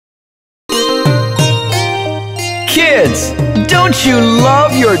Kids, don't you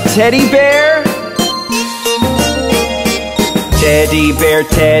love your teddy bear? Teddy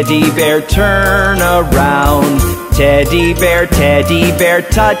bear, turn around. Teddy bear,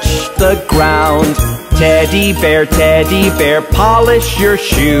 touch the ground. Teddy bear, polish your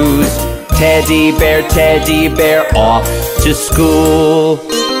shoes. Teddy bear, off to school.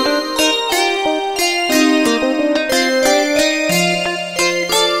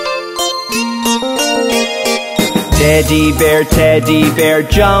 Teddy bear,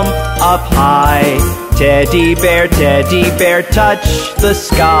 jump up high. Teddy bear, touch the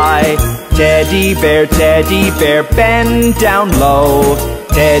sky. Teddy bear, bend down low.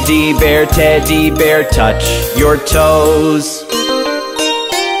 Teddy bear, touch your toes.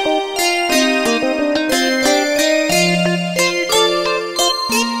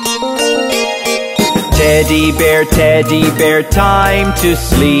 Teddy bear, time to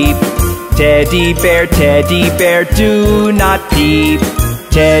sleep. Teddy bear, do not peep.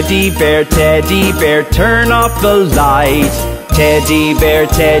 Teddy bear, turn off the light. Teddy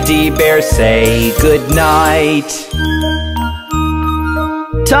bear, say goodnight.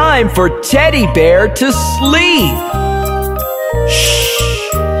 Time for Teddy bear to sleep. Shh.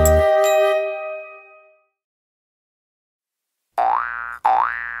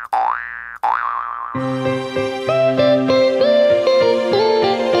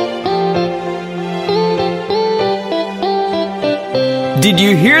 Did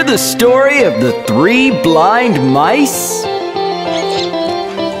you hear the story of the 3 blind mice?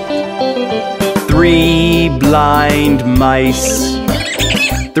 3 blind mice.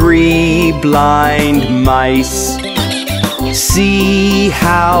 3 blind mice. See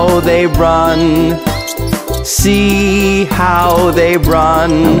how they run. See how they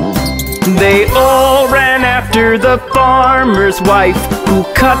run. They all ran after the farmer's wife, who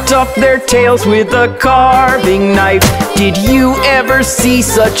cut off their tails with a carving knife. Did you ever see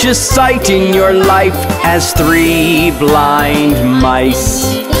such a sight in your life as 3 blind mice?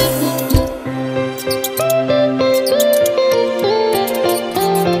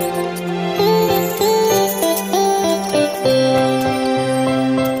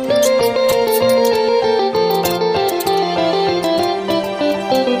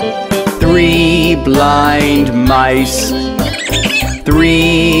 3 blind mice.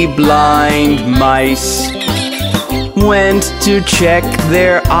 3 blind mice went to check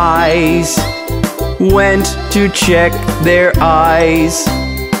their eyes. Went to check their eyes.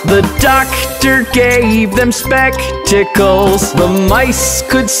 The doctor gave them spectacles. The mice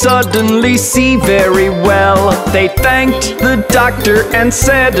could suddenly see very well. They thanked the doctor and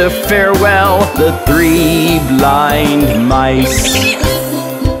said a farewell. The 3 blind mice.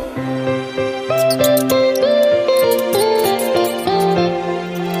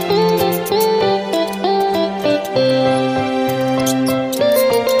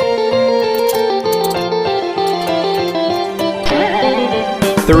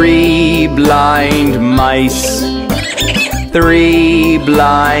 3 blind mice. 3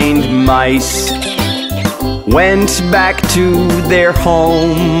 blind mice went back to their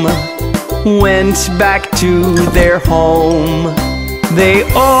home. Went back to their home. They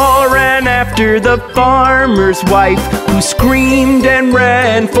all ran after the farmer's wife, who screamed and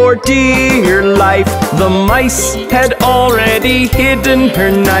ran for dear life. The mice had already hidden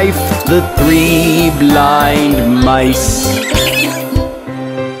her knife. The 3 blind mice.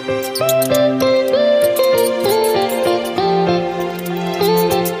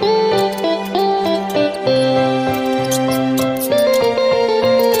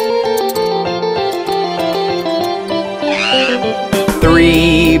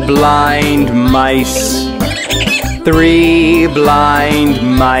 3 blind mice. 3 blind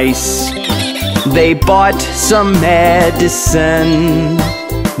mice. They bought some medicine.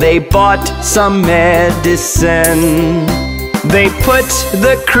 They bought some medicine. They put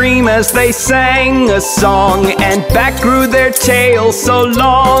the cream as they sang a song, and back grew their tails so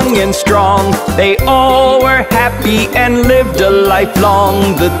long and strong. They all were happy and lived a life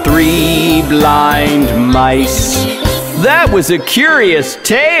long. The 3 blind mice. That was a curious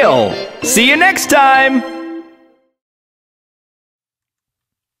tale. See you next time.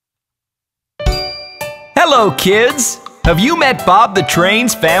 Hello, kids. Have you met Bob the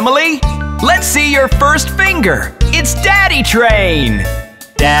Train's family? Let's see your first finger. It's Daddy Train.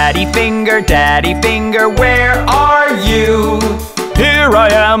 Daddy finger, where are you? Here I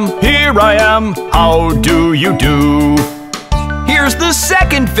am, how do you do? Here's the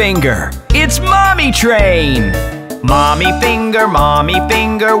second finger. It's Mommy Train. Mommy finger,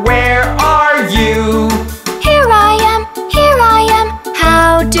 where are you? Here I am,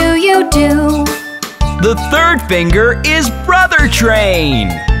 how do you do? The third finger is brother train.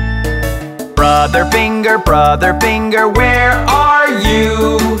 Brother finger, where are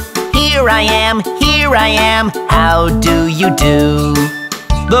you? Here I am, how do you do?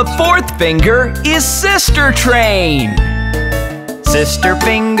 The fourth finger is sister train. Sister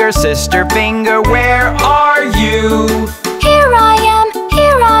finger, where are you? Here I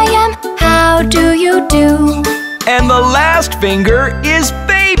am, how do you do? And the last finger is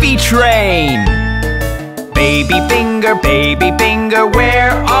baby train. Baby finger,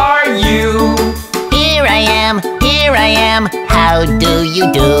 where are you? Here I am, how do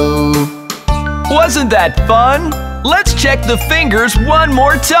you do? Wasn't that fun? Let's check the fingers one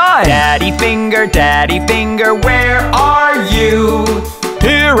more time. Daddy finger, where are you?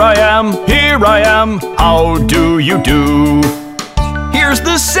 Here I am, how do you do? Here's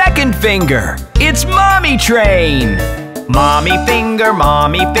the second finger. It's mommy train. Mommy finger,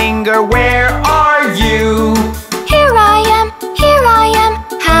 where are you? Here I am,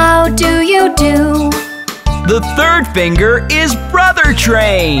 how do you do? The third finger is brother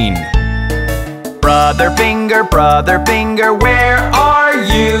train. Brother finger, where are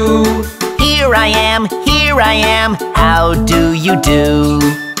you? Here I am, how do you do?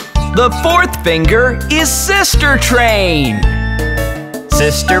 The fourth finger is sister train.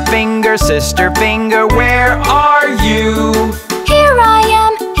 Sister finger, where are you? Here I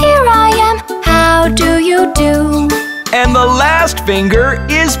am, how do you do? And the last finger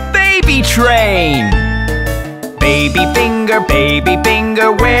is baby train. Baby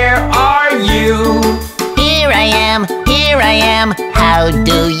finger, where are you? Here I am, how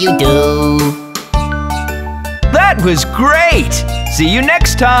do you do? That was great! See you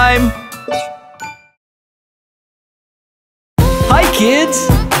next time! Hi kids!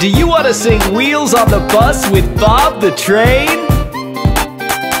 Do you want to sing Wheels on the Bus with Bob the Train?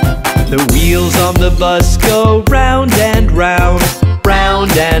 The wheels on the bus go round and round,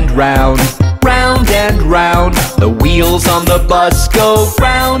 round and round, round and round. The wheels on the bus go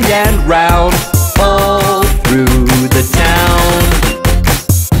round and round, all through the town.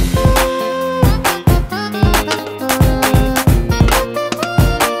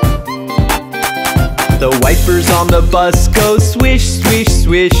 The wipers on the bus go swish, swish,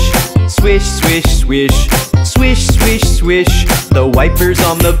 swish, swish, swish, swish, swish, swish, swish. The wipers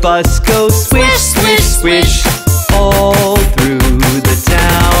on the bus go swish, swish, swish, all through the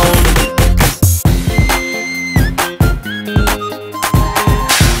town.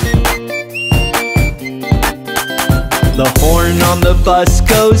 The horn on the bus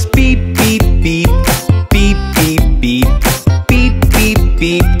goes beep, beep, beep, beep, beep, beep, beep, beep,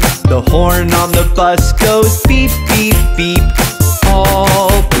 beep. The horn on the bus goes beep, beep, beep, all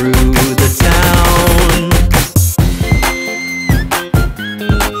through the town.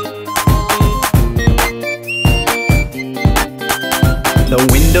 The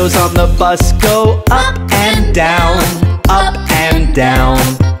windows on the bus go up and down, up and down,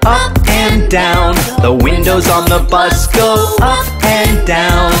 up and down. The windows on the bus go up and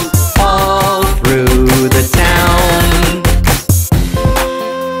down, all through the town.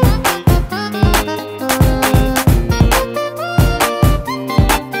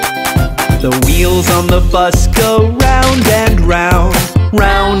 The wheels on the bus go round and round,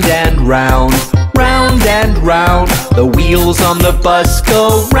 round and round, round and round. The wheels on the bus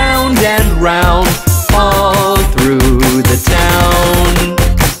go round and round, all through the town.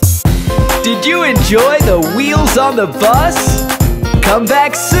 Did you enjoy the wheels on the bus? Come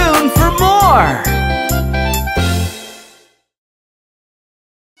back soon for more!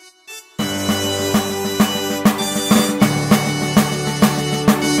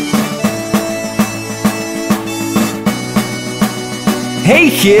 Hey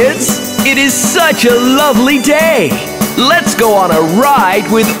kids! It is such a lovely day! Let's go on a ride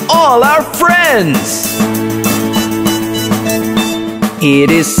with all our friends!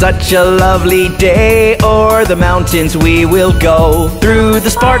 It is such a lovely day, o'er the mountains we will go. Through the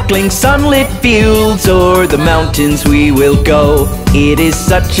sparkling sunlit fields, o'er the mountains we will go. It is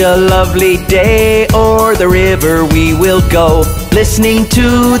such a lovely day, o'er the river we will go. Listening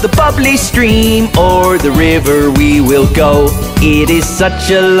to the bubbly stream, o'er the river we will go. It is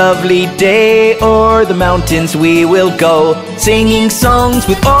such a lovely day, o'er the mountains we will go. Singing songs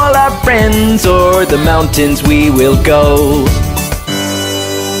with all our friends, o'er the mountains we will go.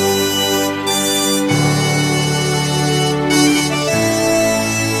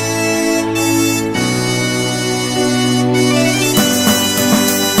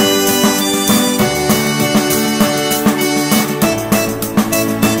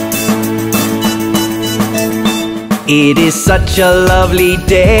 It is such a lovely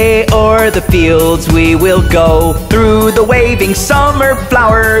day, o'er the fields we will go. Through the waving summer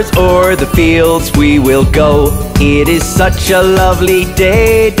flowers, o'er the fields we will go. It is such a lovely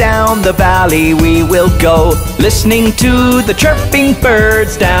day, down the valley we will go. Listening to the chirping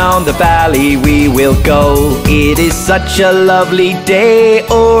birds, down the valley we will go. It is such a lovely day,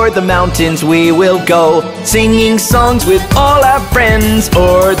 o'er the mountains we will go. Singing songs with all our friends,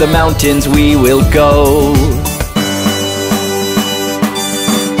 o'er the mountains we will go.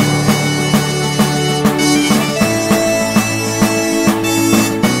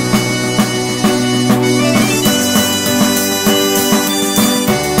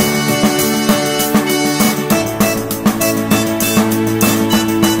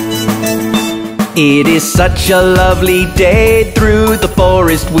 It is such a lovely day, through the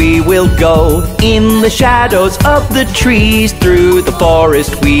forest we will go. In the shadows of the trees, through the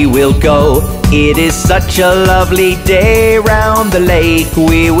forest we will go. It is such a lovely day, round the lake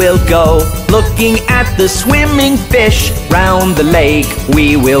we will go. Looking at the swimming fish, round the lake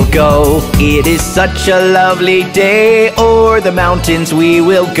we will go. It is such a lovely day, o'er the mountains we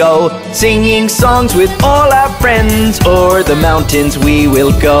will go. Singing songs with all our friends, o'er the mountains we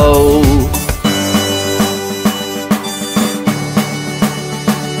will go.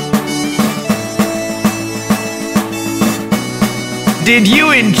 Did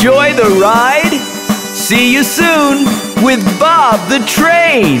you enjoy the ride? See you soon with Bob the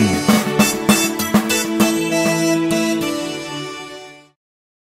Train!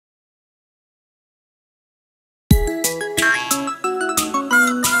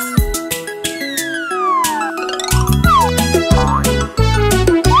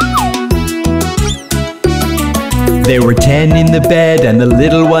 There were 10 in the bed, and the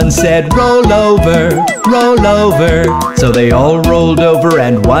little one said, "Roll over, roll over." So they all rolled over,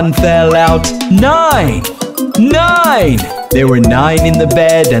 and one fell out. 9! 9! There were 9 in the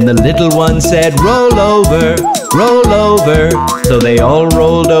bed, and the little one said, "Roll over, roll over." So they all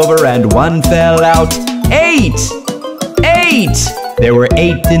rolled over, and one fell out. 8! 8! There were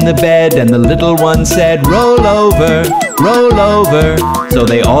 8 in the bed, and the little one said, "Roll over, roll over." So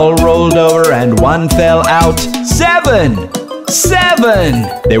they all rolled over, and one fell out. 7! 7!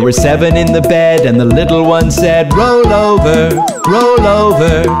 There were 7 in the bed, and the little one said, "Roll over, roll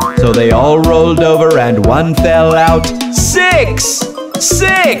over." So they all rolled over, and one fell out. 6!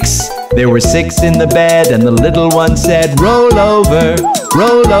 6! There were 6 in the bed, and the little one said, "Roll over,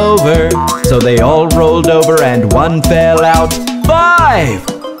 roll over." So they all rolled over, and one fell out. 5!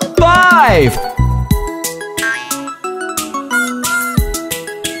 5!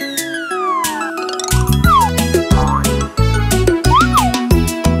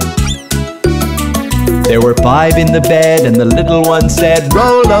 There were 5 in the bed, and the little one said,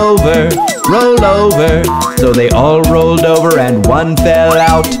 "Roll over, roll over." So they all rolled over, and one fell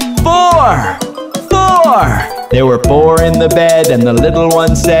out. 4! 4! There were 4 in the bed, and the little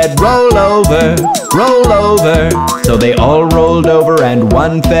one said, "Roll over, roll over." So they all rolled over, and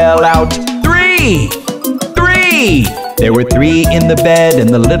one fell out. 3! 3! There were 3 in the bed, and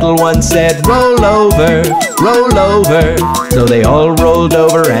the little one said, "Roll over, roll over." So they all rolled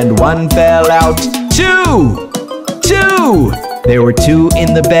over, and one fell out. 2! 2! There were 2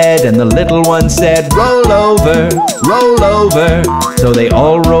 in the bed, and the little one said, "Roll over, roll over." So they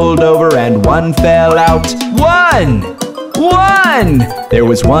all rolled over, and one fell out. 1! 1! There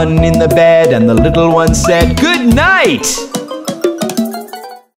was 1 in the bed, and the little one said, "Good night!"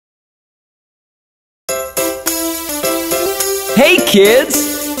 Hey kids!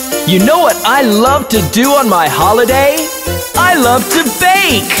 You know what I love to do on my holiday? I love to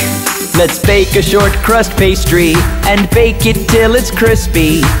bake! Let's bake a short crust pastry and bake it till it's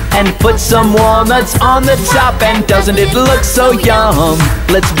crispy, and put some walnuts on the top, and doesn't it look so yum?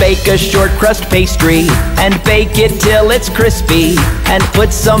 Let's bake a short crust pastry and bake it till it's crispy, and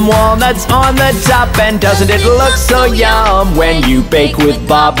put some walnuts on the top, and doesn't it look so yum? When you bake with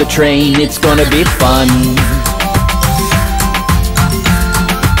Bob the Train, it's gonna be fun.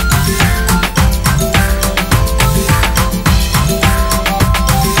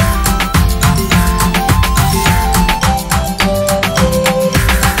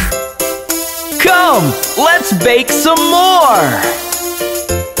 Come, let's bake some more!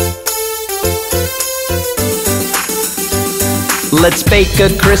 Let's bake a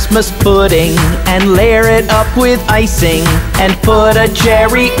Christmas pudding and layer it up with icing, and put a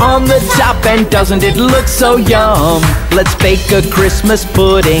cherry on the top, and doesn't it look so yum? Let's bake a Christmas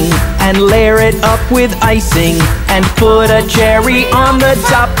pudding and layer it up with icing, and put a cherry on the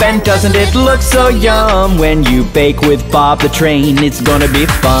top, and doesn't it look so yum? When you bake with Bob the Train, it's gonna be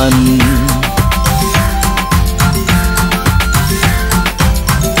fun.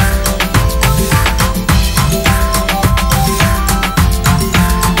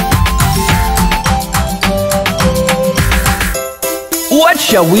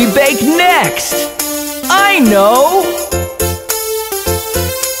 shall we bake next? I know!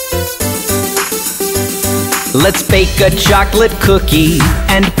 Let's bake a chocolate cookie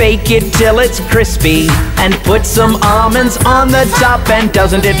and bake it till it's crispy, and put some almonds on the top, and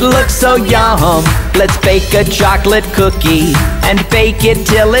doesn't it look so yum? Let's bake a chocolate cookie and bake it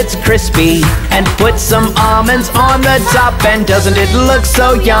till it's crispy, and put some almonds on the top, and doesn't it look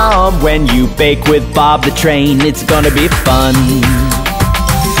so yum? When you bake with Bob the Train, it's gonna be fun.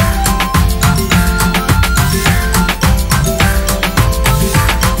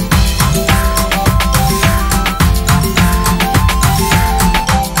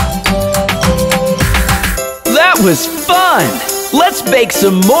 That was fun! Let's bake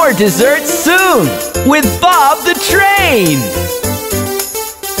some more desserts soon with Bob the Train!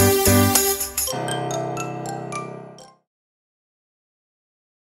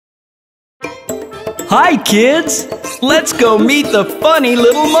 Hi kids! Let's go meet the funny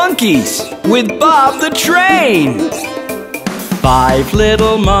little monkeys with Bob the Train! 5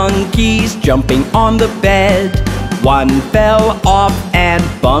 little monkeys jumping on the bed. One fell off and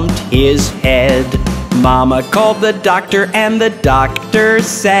bumped his head. Mama called the doctor and the doctor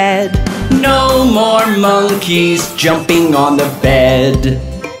said, "No more monkeys jumping on the bed."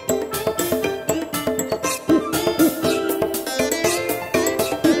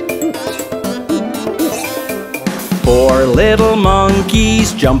 Four little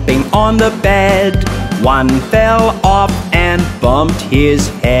monkeys jumping on the bed. One fell off and bumped his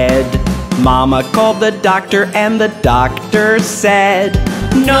head. Mama called the doctor and the doctor said,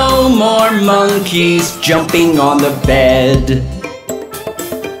 "No more monkeys jumping on the bed."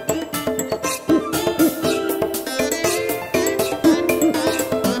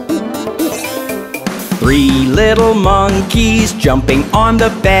 Three little monkeys jumping on the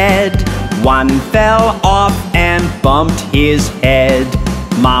bed. One fell off and bumped his head.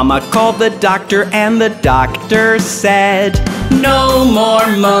 Mama called the doctor and the doctor said, "No more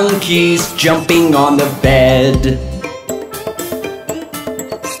monkeys jumping on the bed."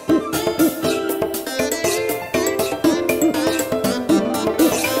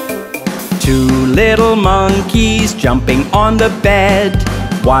 Two little monkeys jumping on the bed.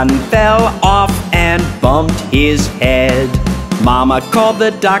 One fell off and bumped his head. Mama called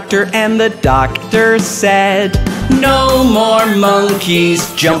the doctor and the doctor said, "No more monkeys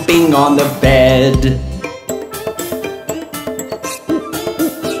jumping on the bed."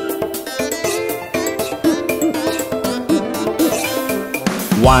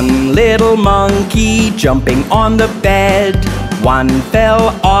 One little monkey jumping on the bed. One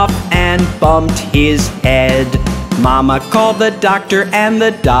fell off and bumped his head. Mama called the doctor and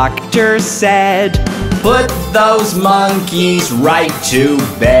the doctor said, "Put those monkeys right to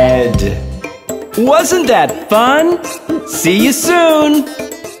bed." Wasn't that fun? See you soon!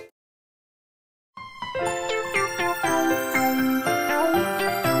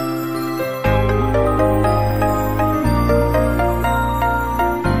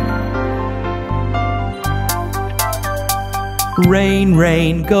 Rain,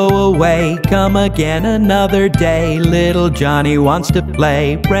 rain, go away, come again another day. Little Johnny wants to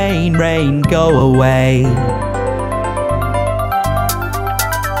play. Rain, rain, go away.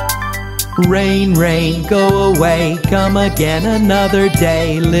 Rain, rain, go away, come again another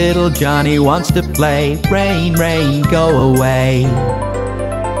day. Little Johnny wants to play. Rain, rain, go away.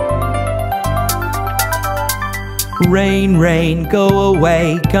 Rain, rain, go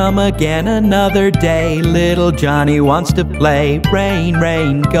away, come again another day. Little Johnny wants to play. Rain,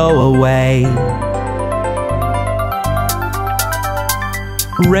 rain, go away.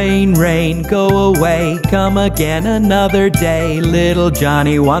 Rain, rain, go away, come again another day. Little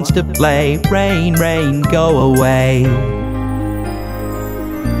Johnny wants to play. Rain, rain, go away.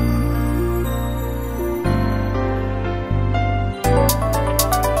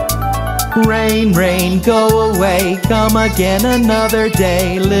 Rain, rain, go away, come again another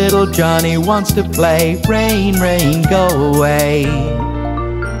day. Little Johnny wants to play. Rain, rain, go away.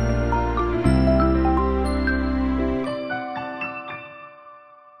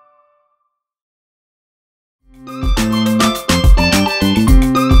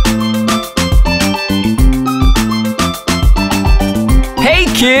 Hey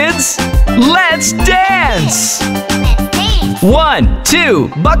kids, let's dance! 1, 2,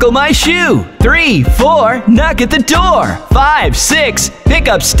 buckle my shoe. 3, 4, knock at the door. 5, 6, pick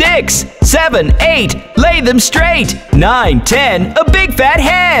up sticks. 7, 8, lay them straight. 9, 10, a big fat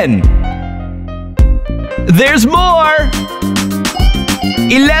hen. There's more.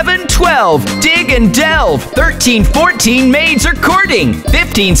 11, 12, dig and delve. 13, 14, maids are courting.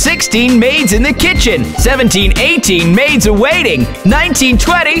 15, 16, maids in the kitchen. 17, 18, maids awaiting. 19,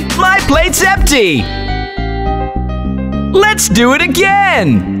 20, my plate's empty. Let's do it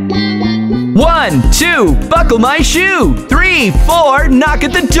again. 1, 2, buckle my shoe. 3, 4, knock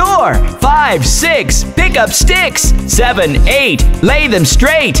at the door. 5, 6, pick up sticks. 7, 8, lay them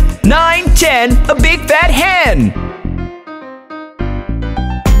straight. 9, 10, a big fat hen.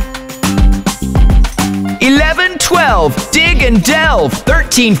 11, 12, dig and delve.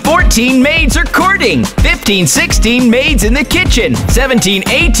 13, 14, maids are courting. 15, 16, maids in the kitchen. 17,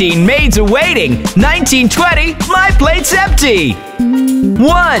 18, maids awaiting. 19, 20, my plate's empty.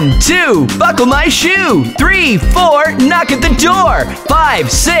 1, 2, buckle my shoe. 3, 4, knock at the door. 5,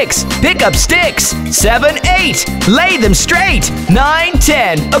 6, pick up sticks. 7, 8, lay them straight. 9,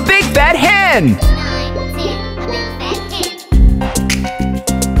 10, a big fat hen.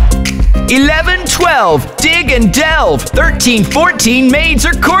 11, 12, dig and delve. 13, 14, maids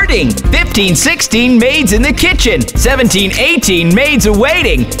are courting. 15, 16, maids in the kitchen. 17, 18, maids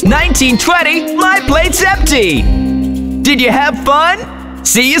awaiting. 19, 20, my plate's empty. Did you have fun?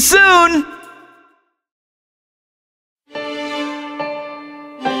 See you soon!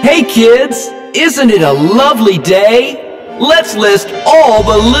 Hey kids, isn't it a lovely day? Let's list all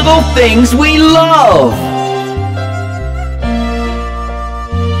the little things we love.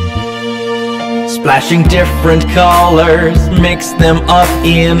 Splashing different colors, mix them up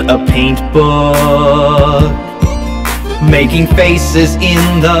in a paint book. Making faces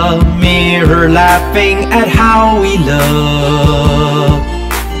in the mirror, laughing at how we look.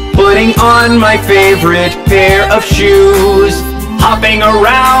 Putting on my favorite pair of shoes, hopping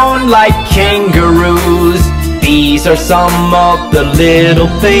around like kangaroos. These are some of the little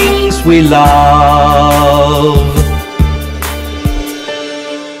things we love.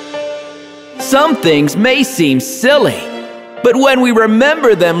 Some things may seem silly, but when we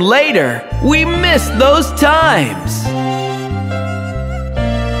remember them later, we miss those times.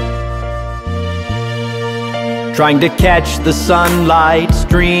 Trying to catch the sunlight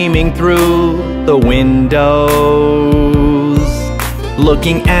streaming through the windows.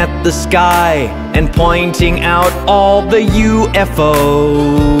 Looking at the sky and pointing out all the UFOs.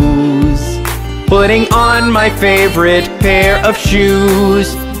 Putting on my favorite pair of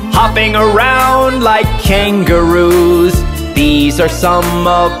shoes, hopping around like kangaroos. These are some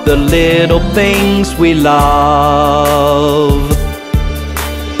of the little things we love.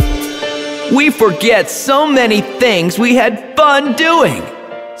 We forget so many things we had fun doing,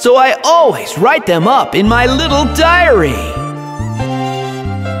 so I always write them up in my little diary.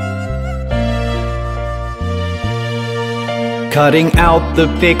 Cutting out the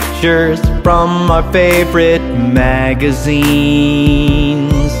pictures from our favorite magazines.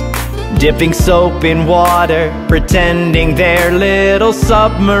 Dipping soap in water, pretending they're little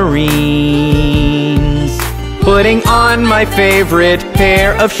submarines. Putting on my favorite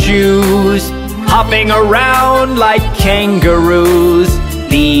pair of shoes, hopping around like kangaroos.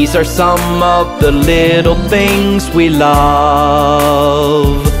 These are some of the little things we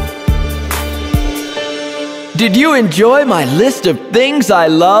love. Did you enjoy my list of things I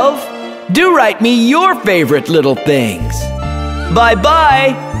love? Do write me your favorite little things.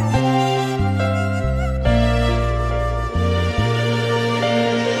 Bye-bye!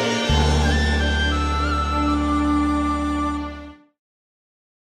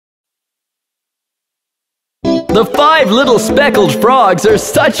 The 5 little speckled frogs are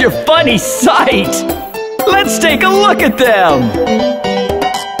such a funny sight! Let's take a look at them!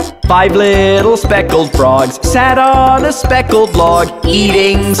 5 little speckled frogs sat on a speckled log,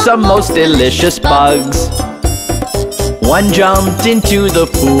 eating some most delicious bugs. One jumped into the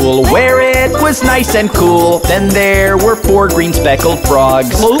pool where it was nice and cool. Then there were 4 green speckled frogs.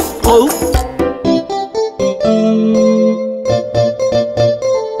 Floop, floop.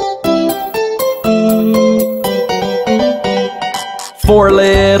 4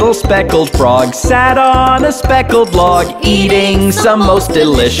 little speckled frogs sat on a speckled log, eating some most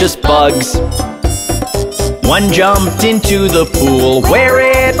delicious bugs. One jumped into the pool where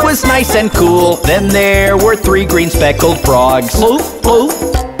it was nice and cool. Then there were 3 green speckled frogs. Floop, floop.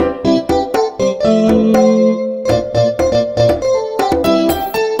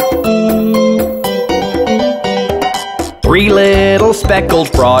 3 little speckled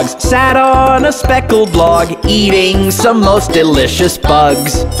frogs sat on a speckled log, eating some most delicious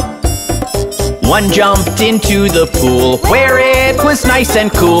bugs. One jumped into the pool where it was nice and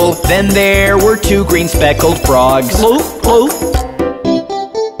cool. Then there were 2 green speckled frogs. Floop, floop.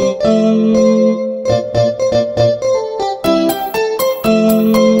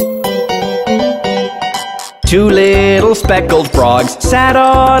 Two little speckled frogs sat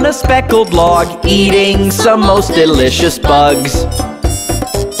on a speckled log, eating some most delicious bugs.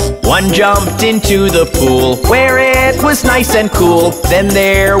 One jumped into the pool where it was nice and cool. Then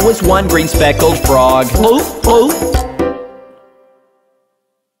there was one green speckled frog. Floop, floop.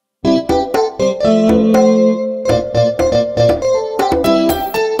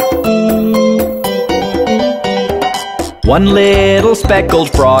 One little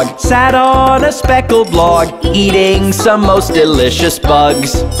speckled frog sat on a speckled log, eating some most delicious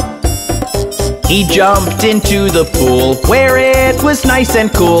bugs. He jumped into the pool where it was nice and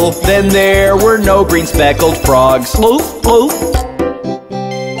cool. Then there were no green speckled frogs. Floop, floop.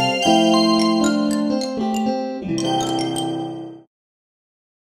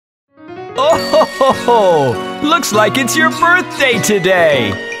 Oh ho ho ho! Looks like it's your birthday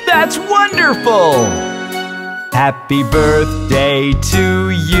today! That's wonderful! Happy birthday to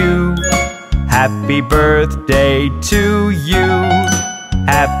you. Happy birthday to you.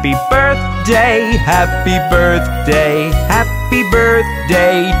 Happy birthday, happy birthday, happy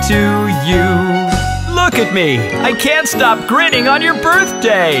birthday to you. Look at me, I can't stop grinning on your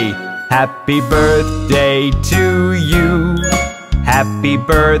birthday. Happy birthday to you. Happy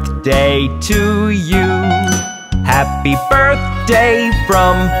birthday to you. Happy birthday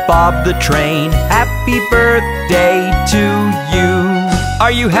from Bob the Train. Happy birthday to you.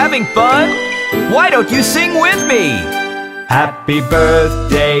 Are you having fun? Why don't you sing with me? Happy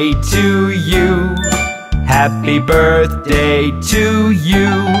birthday to you. Happy birthday to you.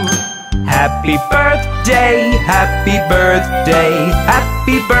 Happy birthday, happy birthday,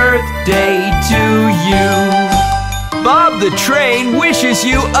 happy birthday to you. Bob the Train wishes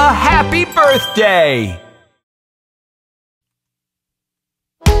you a happy birthday.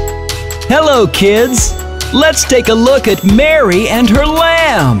 Hello, kids. Let's take a look at Mary and her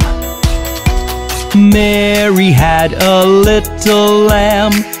lamb. Mary had a little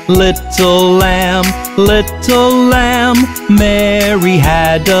lamb, little lamb, little lamb. Mary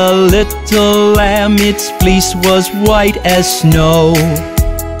had a little lamb, its fleece was white as snow.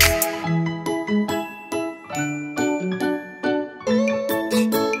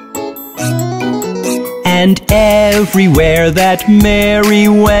 And everywhere that Mary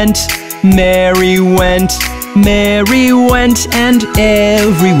went, Mary went, Mary went, and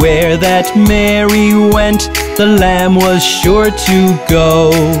everywhere that Mary went, the lamb was sure to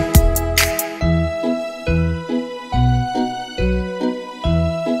go.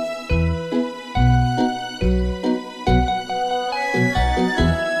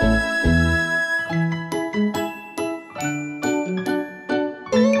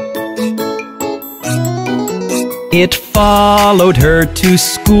 It followed her to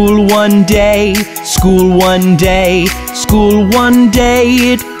school one day, school one day, school one day.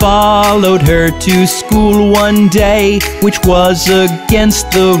 It followed her to school one day, which was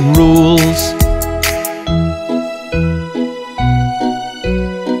against the rules.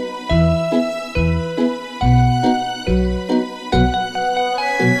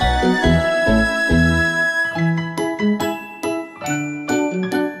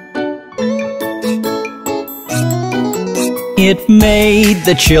 It made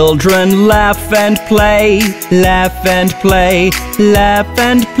the children laugh and play, laugh and play, laugh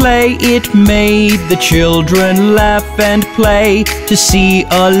and play. It made the children laugh and play to see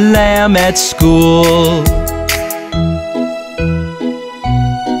a lamb at school.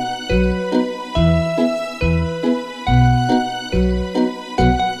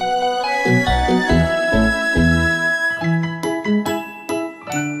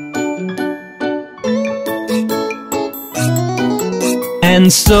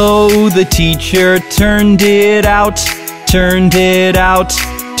 And so the teacher turned it out, turned it out,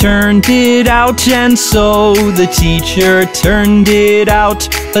 turned it out. And so the teacher turned it out,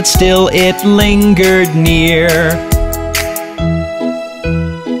 but still it lingered near.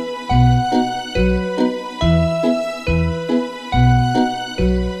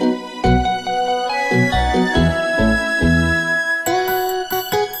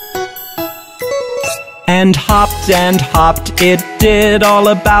 And hopped, it did all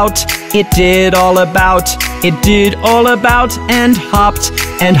about, it did all about, it did all about. And hopped,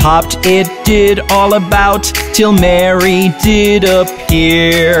 it did all about, till Mary did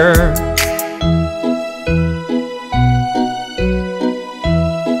appear.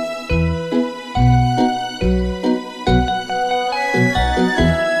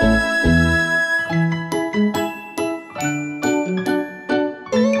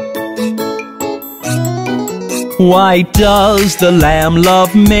 Why does the lamb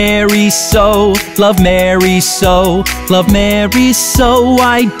love Mary so? Love Mary so, love Mary so.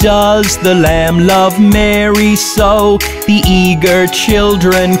 Why does the lamb love Mary so? The eager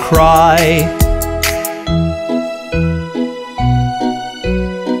children cry.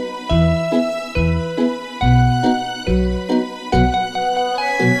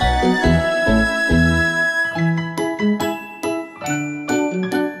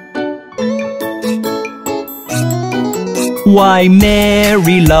 Why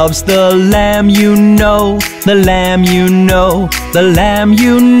Mary loves the lamb, you know, the lamb, you know, the lamb,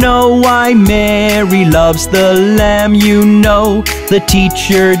 you know. Why Mary loves the lamb, you know, the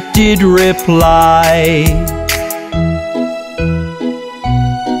teacher did reply.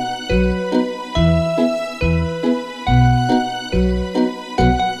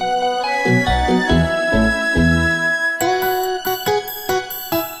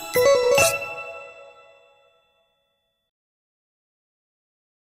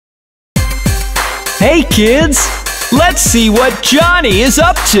 Hey kids, let's see what Johnny is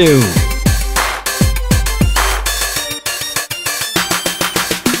up to.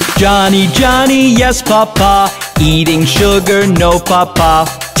 Johnny, Johnny, yes papa, eating sugar, no papa,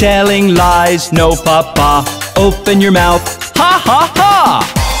 telling lies, no papa, open your mouth, ha ha ha.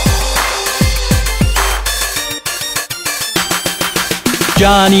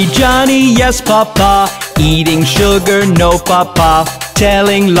 Johnny, Johnny, yes papa, eating sugar, no papa,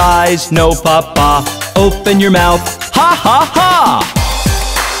 telling lies, no papa, open your mouth, ha ha ha.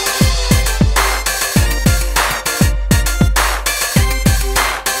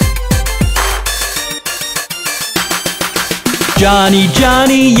 Johnny,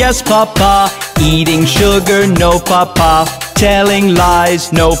 Johnny, yes papa, eating sugar, no papa, telling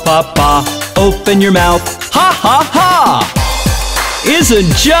lies, no papa, open your mouth, ha ha ha.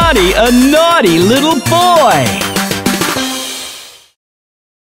 Isn't Johnny a naughty little boy?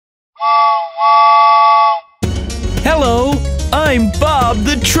 Hello, I'm Bob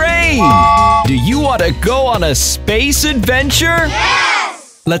the Train. Do you want to go on a space adventure?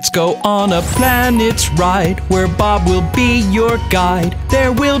 Yes! Let's go on a planet's ride where Bob will be your guide.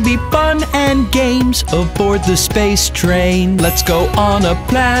 There will be fun and games aboard the space train. Let's go on a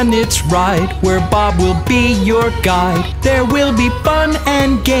planet's ride where Bob will be your guide. There will be fun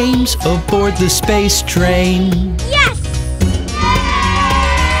and games aboard the space train. Yes!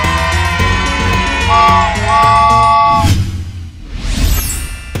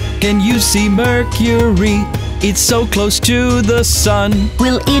 Can you see Mercury? It's so close to the sun.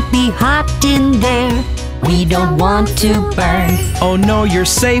 Will it be hot in there? We don't want to burn. Oh no, you're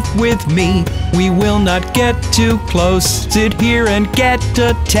safe with me. We will not get too close. Sit here and get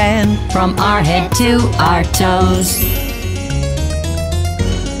a tan From our head to our toes.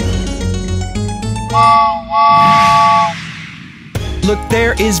 Look,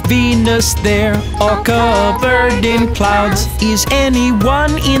 there is Venus there, all covered in clouds. Is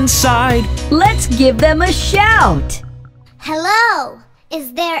anyone inside? Let's give them a shout. Hello,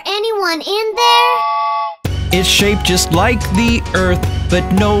 is there anyone in there? It's shaped just like the Earth, but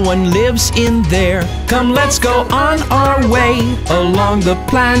no one lives in there. Come, let's go on our way along the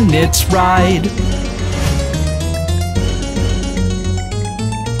planet's ride.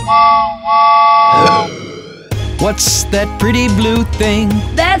 What's that pretty blue thing?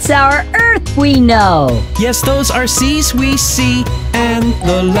 That's our Earth, we know. Yes, those are seas we see, and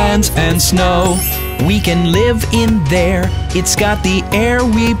the lands and snow. We can live in there, it's got the air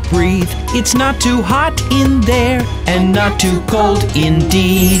we breathe. It's not too hot in there, and not too cold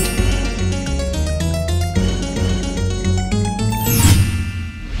indeed.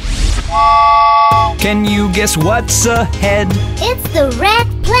 Can you guess what's ahead? It's the red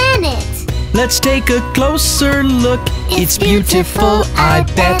planet. Let's take a closer look. It's beautiful, I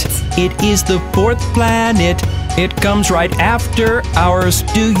bet. It is the fourth planet. It comes right after ours.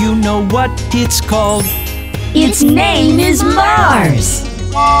 Do you know what it's called? Its name is Mars.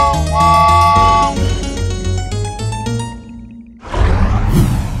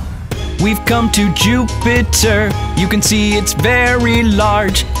 We've come to Jupiter. You can see it's very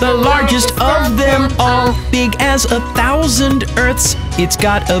large, the largest of them all, big as 1,000 Earths. It's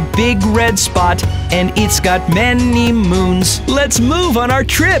got a big red spot, and it's got many moons. Let's move on our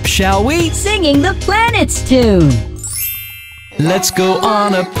trip, shall we? Singing the planet's tune. Let's go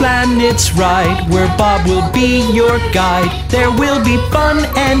on a planet's ride where Bob will be your guide. There will be fun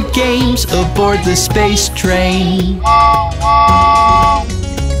and games aboard the space train.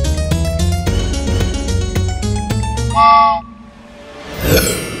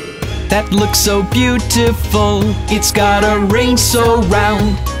 That looks so beautiful. It's got a ring so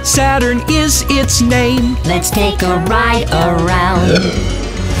round. Saturn is its name. Let's take a ride around.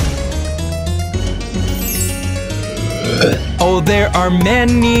 Oh, there are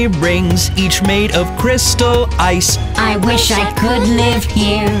many rings, each made of crystal ice. I wish I could live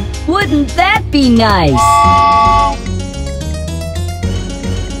here. Wouldn't that be nice?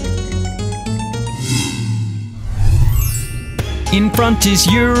 In front is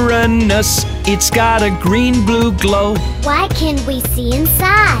Uranus, it's got a green-blue glow. Why can't we see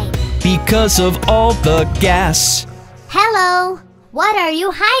inside? Because of all the gas. Hello, what are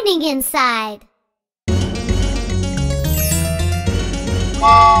you hiding inside?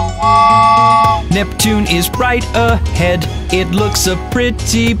 Neptune is right ahead, it looks a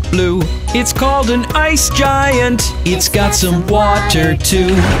pretty blue. It's called an ice giant, it's got some water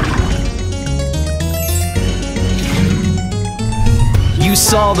too. You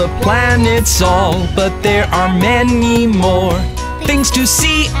saw the planets all, but there are many more things to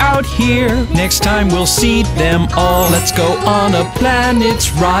see out here. Next time we'll see them all. Let's go on a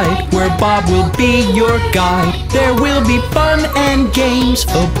planet's ride, where Bob will be your guide. There will be fun and games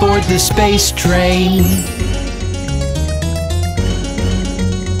aboard the space train.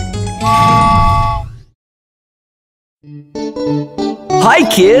 Hi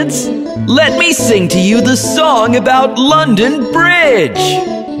kids! Let me sing to you the song about London Bridge.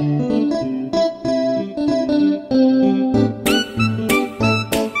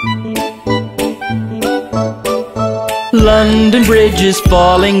 London Bridge is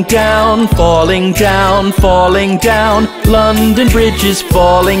falling down, falling down, falling down. London Bridge is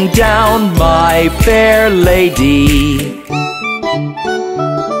falling down, my fair lady.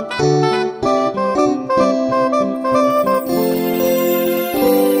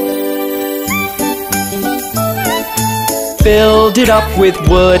 Filled it up with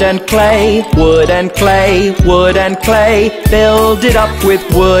wood and clay, wood and clay, wood and clay. Filled it up with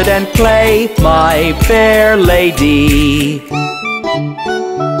wood and clay, my fair lady.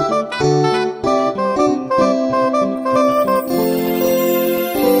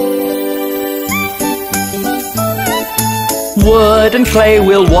 Wood and clay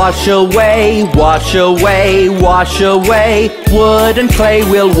will wash away, wash away, wash away. Wood and clay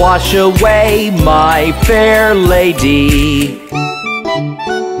will wash away, my fair lady.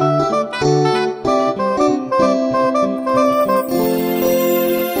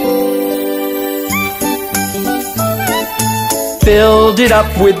 Filled it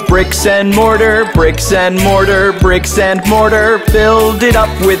up with bricks and mortar, bricks and mortar, bricks and mortar. Filled it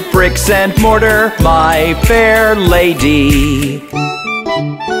up with bricks and mortar, my fair lady.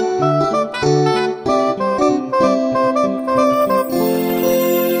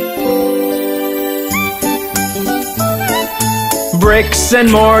 Bricks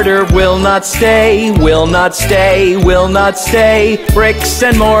and mortar will not stay, will not stay, will not stay. Bricks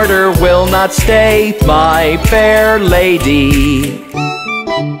and mortar will not stay, my fair lady.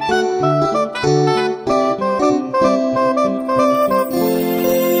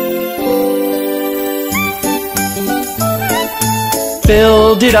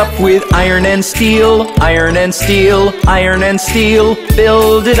 Filled it up with iron and steel, iron and steel, iron and steel.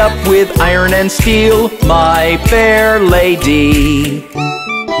 Filled it up with iron and steel, my fair lady.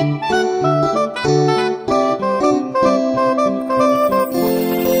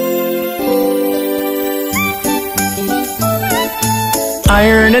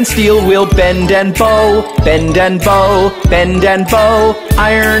 Iron and steel will bend and bow, bend and bow, bend and bow.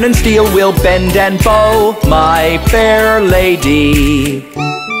 Iron and steel will bend and bow, my fair lady.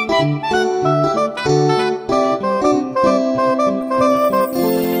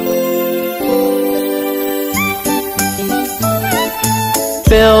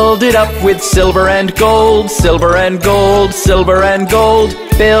 Filled it up with silver and gold, silver and gold, silver and gold.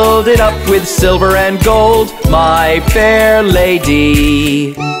 Filled it up with silver and gold, my fair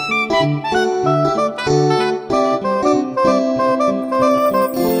lady.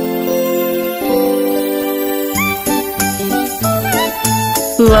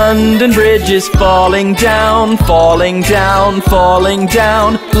 London Bridge is falling down, falling down, falling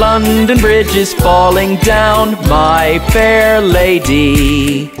down. London Bridge is falling down, my fair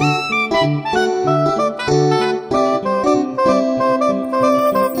lady.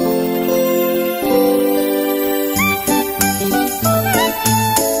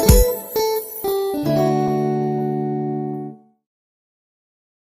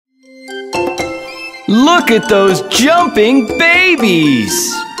 Look at those jumping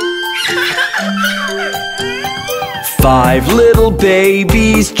babies! 5 little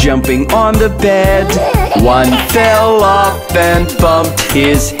babies jumping on the bed. One fell off and bumped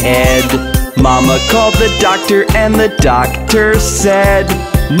his head. Mama called the doctor and the doctor said,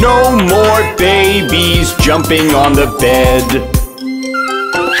 No more babies jumping on the bed.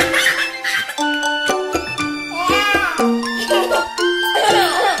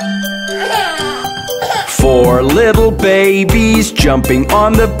 4 little babies jumping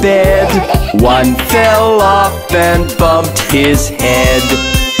on the bed. One fell off and bumped his head.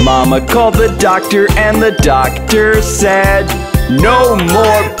 Mama called the doctor and the doctor said, no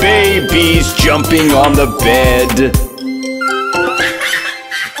more babies jumping on the bed.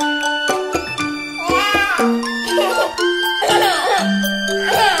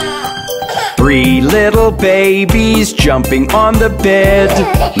 3 little babies jumping on the bed.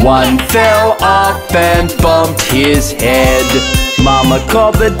 One fell off and bumped his head. Mama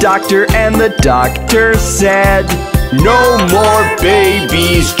called the doctor and the doctor said, no more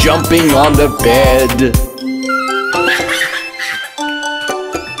babies jumping on the bed.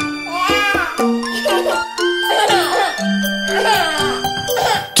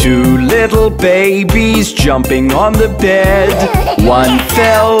 2 little babies jumping on the bed. One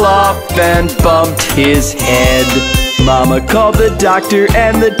fell off and bumped his head. Mama called the doctor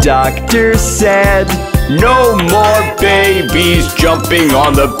and the doctor said, no more babies jumping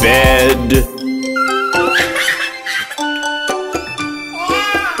on the bed.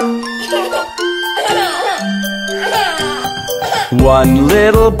 1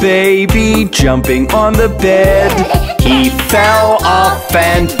 little baby jumping on the bed. He fell off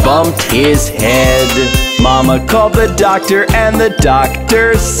and bumped his head. Mama called the doctor and the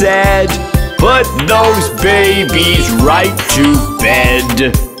doctor said, put those babies right to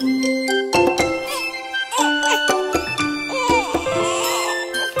bed.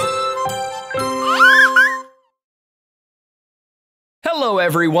 Hello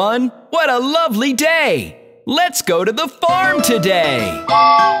everyone! What a lovely day! Let's go to the farm today!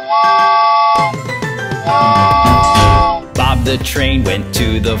 Bob the train went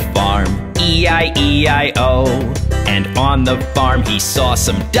to the farm, E-I-E-I-O. And on the farm he saw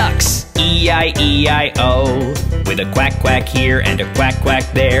some ducks, E-I-E-I-O. With a quack quack here and a quack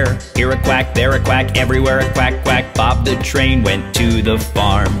quack there. Here a quack, there a quack, everywhere a quack quack. Bob the train went to the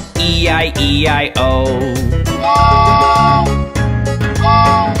farm, E-I-E-I-O.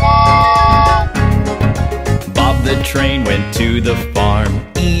 Bob the train went to the farm,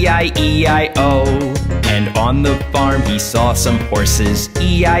 E-I-E-I-O. And on the farm he saw some horses,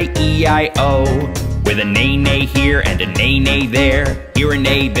 E-I-E-I-O. With a neigh-neigh here and a neigh-neigh there. Here a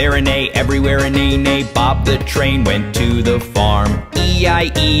neigh, there a neigh, everywhere a neigh-neigh. Bob the train went to the farm,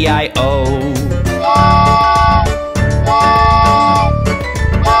 E-I-E-I-O.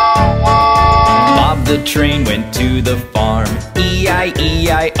 Bob the train went to the farm,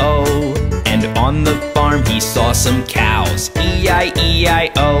 E-I-E-I-O. And on the farm he saw some cows,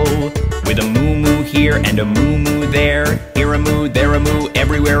 E-I-E-I-O. With a moo-moo here and a moo-moo there. Here a moo, there a moo,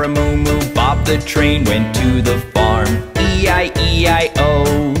 everywhere a moo-moo. Bob the train went to the farm,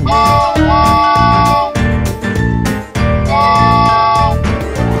 E-I-E-I-O.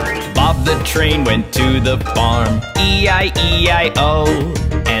 Bob the train went to the farm, E-I-E-I-O.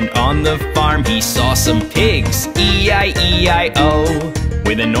 And on the farm he saw some pigs, E-I-E-I-O.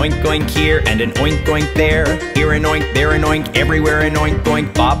 With an oink oink here and an oink oink there. Here an oink, there an oink, everywhere an oink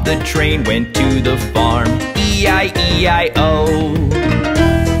oink. Bob the train went to the farm, E-I-E-I-O.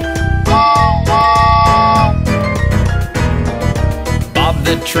 Bob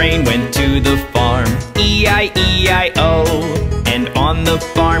the train went to the farm, E-I-E-I-O. And on the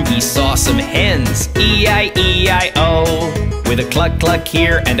farm he saw some hens, E-I-E-I-O. With a cluck cluck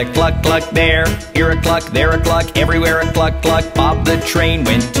here and a cluck cluck there. Here a cluck, there a cluck, everywhere a cluck cluck. Bob the train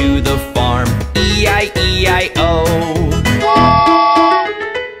went to the farm, E-I-E-I-O.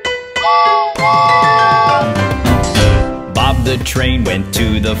 Bob the train went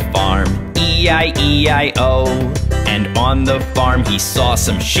to the farm, E-I-E-I-O. And on the farm he saw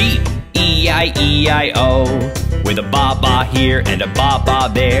some sheep, E-I-E-I-O. With a ba-ba here and a ba-ba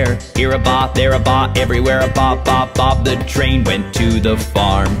there. Here a ba, there a ba, everywhere a ba-ba. Bob the train went to the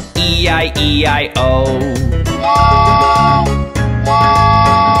farm, E-I-E-I-O.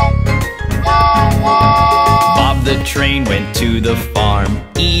 Bob the train went to the farm,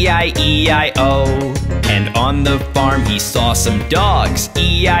 E-I-E-I-O. And on the farm he saw some dogs,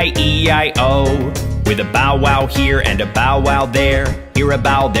 E-I-E-I-O. With a bow wow here and a bow wow there. Here a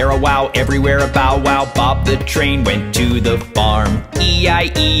bow, there a wow, everywhere a bow wow. Bob the train went to the farm,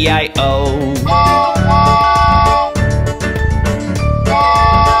 E-I-E-I-O.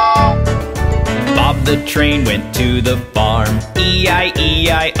 Bob the train went to the farm,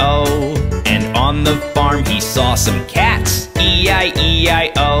 E-I-E-I-O. And on the farm he saw some cats,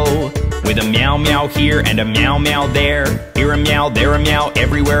 E-I-E-I-O. with a meow meow here and a meow meow there. Here a meow, there a meow,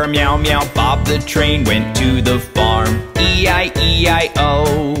 everywhere a meow meow. Bob the train went to the farm. E-I-E-I-O.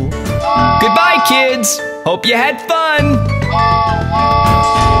 Goodbye, kids! Hope you had fun!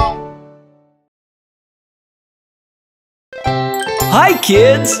 Hi,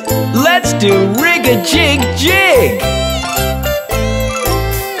 kids! Let's do rig-a-jig-jig!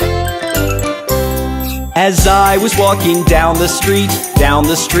 As I was walking down the street, down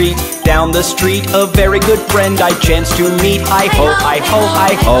the street, down the street, a very good friend I chanced to meet. Hi-ho, hi-ho,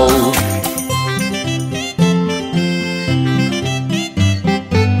 hi-ho.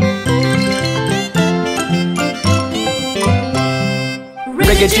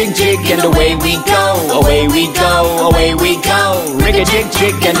 Rig-a-jig-jig and away we go, away we go, away we go.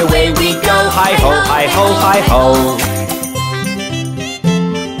 Rig-a-jig-jig and away we go, hi-ho, hi-ho, hi-ho.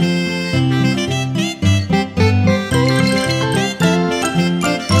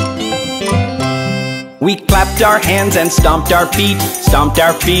 We clapped our hands and stomped our feet, stomped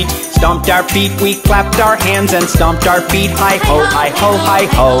our feet, stomped our feet. We clapped our hands and stomped our feet, hi-ho, hi-ho,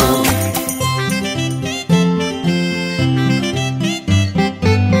 hi-ho.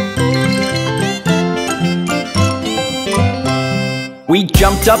 We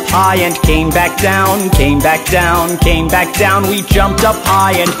jumped up high and came back down, came back down, came back down. We jumped up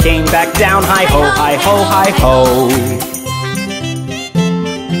high and came back down, hi-ho, hi-ho, hi-ho.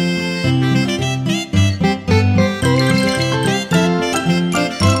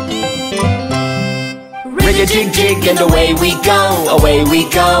 Rig-a-jig-jig and away we go, away we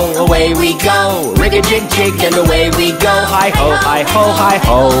go, away we go. Rig-a-jig-jig and away we go, hi-ho, hi-ho,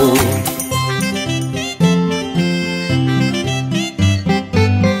 hi-ho.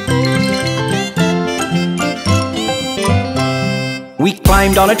 We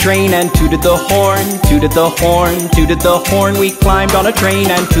climbed on a train and tooted the horn, tooted the horn, tooted the horn. We climbed on a train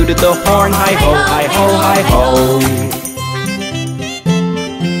and tooted the horn, hi-ho, hi-ho, hi-ho.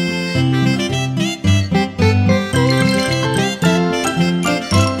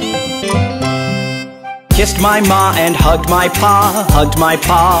 Kissed my ma and hugged my pa, hugged my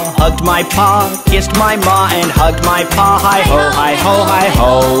pa, hugged my pa. Kissed my ma and hugged my pa, hi-ho, hi-ho,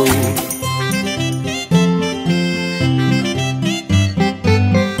 hi-ho.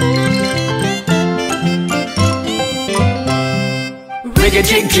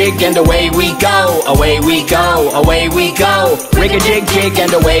 Rig-a-jig-jig and away we go, away we go, away we go. Rig-a-jig-jig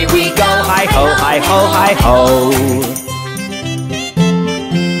and away we go, hi-ho, hi-ho, hi-ho.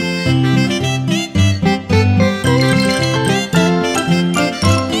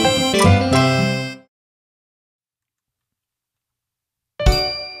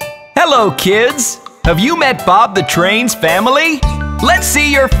 Hello, kids! Have you met Bob the Train's family? Let's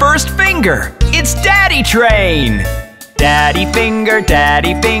see your first finger. It's Daddy Train. Daddy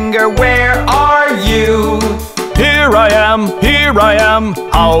finger, where are you? Here I am,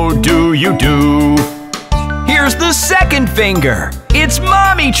 how do you do? Here's the second finger. It's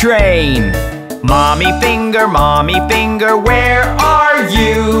Mommy Train. Mommy finger, where are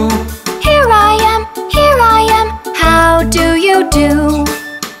you? Here I am, how do you do?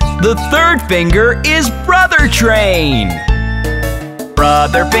 The third finger is Brother Train.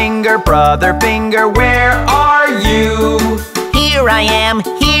 Brother finger, where are you? Here I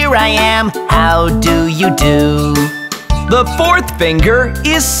am, how do you do? The fourth finger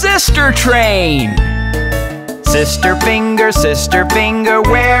is Sister Train. Sister finger,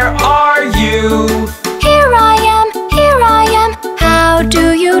 where are you? Here I am, how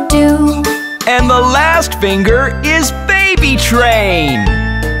do you do? And the last finger is Baby Train.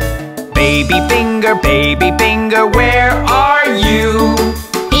 Baby finger, where are you?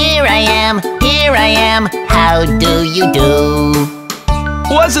 Here I am, how do you do?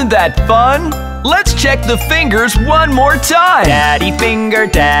 Wasn't that fun? Let's check the fingers one more time. Daddy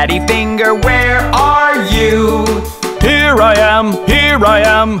finger, where are you? Here I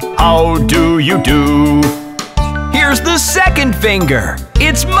am, how do you do? Here's the second finger.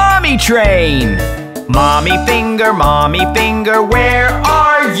 It's Mommy Train. Mommy finger, where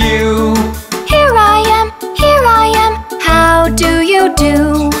are you? Here I am, how do you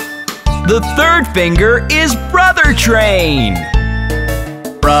do? The third finger is Brother Train.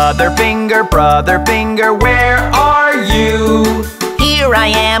 Brother finger, where are you? Here I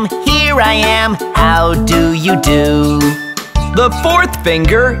am, how do you do? The fourth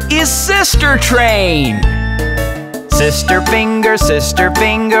finger is Sister Train. Sister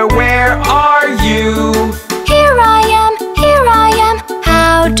finger, where are you? Here I am,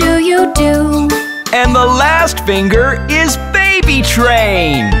 how do you do? And the last finger is Baby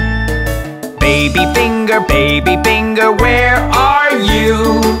Train. Baby finger, where are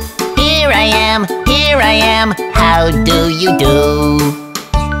you? Here how do you do?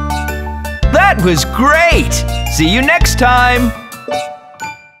 That was great! See you next time!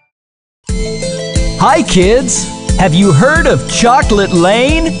 Hi kids! Have you heard of Chocolate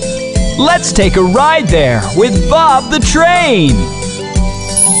Lane? Let's take a ride there with Bob the Train!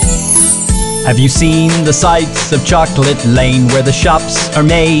 Have you seen the sights of Chocolate Lane, where the shops are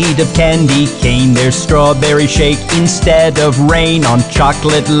made of candy cane? There's strawberry shake instead of rain on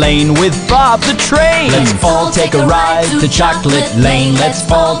Chocolate Lane with Bob the Train. Let's all take a ride to Chocolate Lane. Let's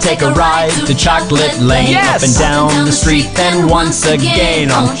all take a ride to Chocolate Lane. Yes! Up and down the street, then once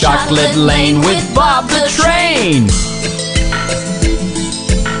again on Chocolate Lane with Bob the Train.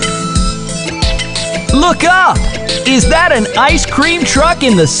 Look up! Is that an ice cream truck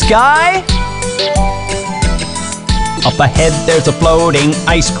in the sky? Up ahead there's a floating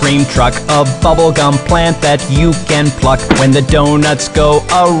ice cream truck, a bubblegum plant that you can pluck. When the donuts go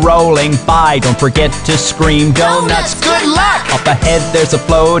a-rolling by, don't forget to scream, "Donuts, good luck!" Up ahead there's a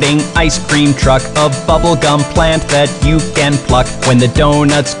floating ice cream truck, a bubblegum plant that you can pluck. When the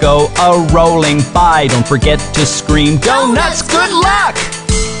donuts go a-rolling by, don't forget to scream, "Donuts, good luck!"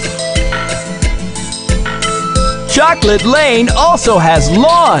 Chocolate Lane also has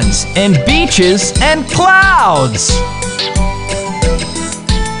lawns and beaches and clouds.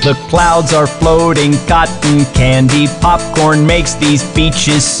 The clouds are floating cotton candy. Popcorn makes these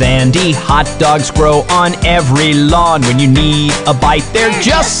beaches sandy. Hot dogs grow on every lawn. When you need a bite, they're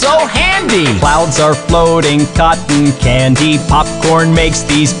just so handy. Clouds are floating cotton candy. Popcorn makes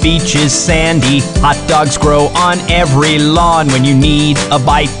these beaches sandy. Hot dogs grow on every lawn. When you need a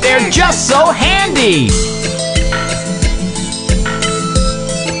bite, they're just so handy.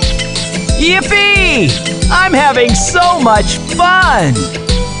 Yippee! I'm having so much fun!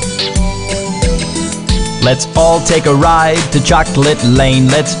 Let's all take a ride to Chocolate Lane.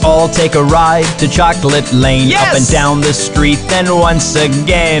 Let's all take a ride to Chocolate Lane. Yes! Up and down the street, then once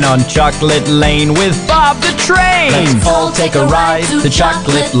again on Chocolate Lane with Bob the Train. Let's all take a ride to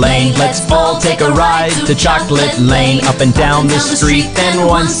Chocolate Lane. Let's all take a ride to Chocolate Lane. Up and down the street, then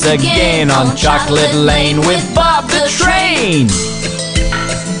once again on Chocolate Lane with Bob the Train.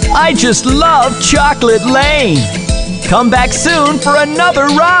 I just love Chocolate Lane. Come back soon for another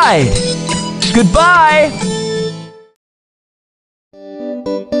ride. Goodbye.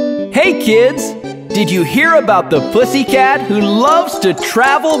 Hey kids, did you hear about the pussycat who loves to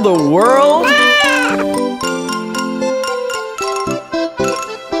travel the world?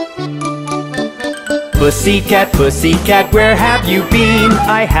 Pussycat, pussycat, where have you been?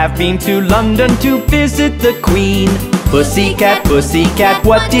 I have been to London to visit the Queen. Pussycat, pussycat,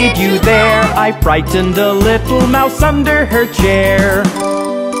 what did you there? I frightened a little mouse under her chair.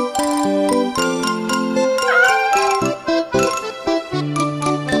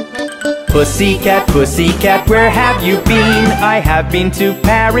 Pussycat, pussycat, where have you been? I have been to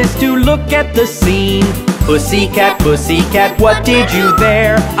Paris to look at the scene. Pussycat, pussycat, what did you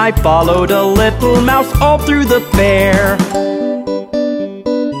there? I followed a little mouse all through the fair.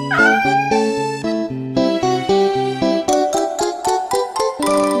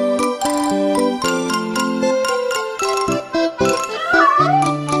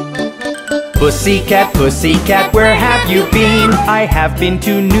 Pussycat, pussycat, where have you been? I have been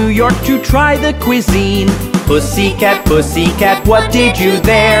to New York to try the cuisine. Pussycat, pussycat, what did you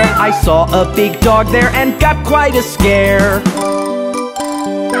there? I saw a big dog there and got quite a scare.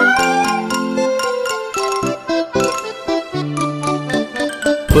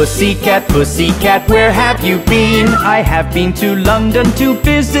 Pussycat, pussycat, where have you been? I have been to London to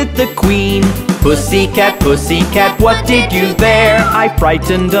visit the Queen. Pussycat, pussycat, what did you there? I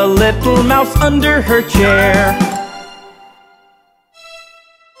frightened a little mouse under her chair.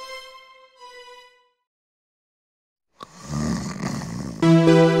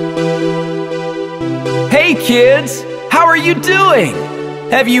 Hey kids, how are you doing?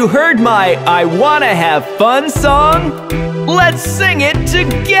 Have you heard my I Wanna Have Fun song? Let's sing it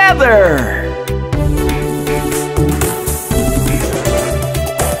together!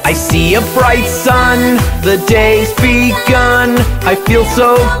 I see a bright sun, the day's begun. I feel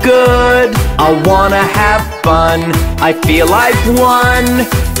so good, I wanna have fun. I feel I've won,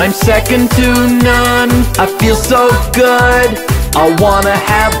 I'm second to none. I feel so good, I wanna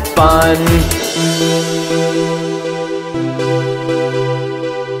have fun.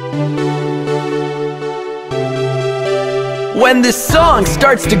 When this song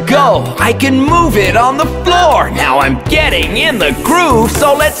starts to go, I can move it on the floor. Now I'm getting in the groove,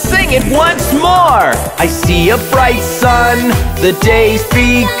 so let's sing it once more. I see a bright sun, the day's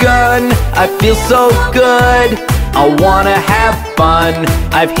begun. I feel so good, I wanna have fun.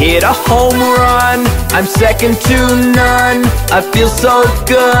 I've hit a home run. I'm second to none. I feel so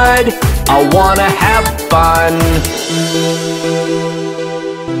good. I wanna have fun.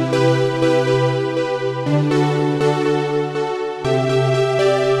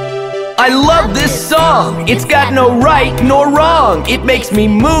 I love this song. It's got no right nor wrong. It makes me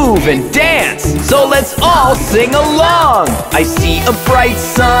move and dance. So let's all sing along. I see a bright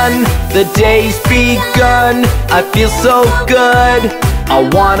sun. The day's begun. I feel so good. I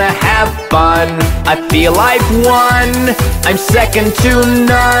wanna have fun. I feel I've won. I'm second to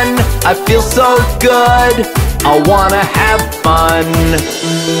none. I feel so good. I wanna have fun.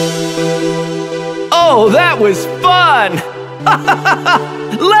 Oh, that was fun!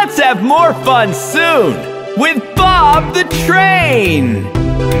 Let's have more fun soon with Bob the Train!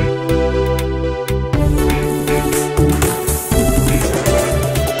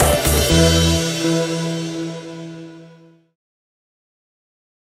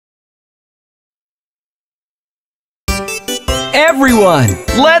 Everyone,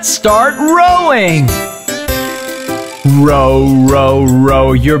 let's start rowing! Row, row,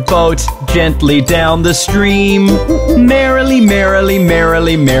 row your boat gently down the stream. Merrily, merrily,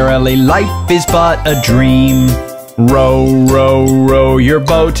 merrily, merrily, life is but a dream. Row, row, row your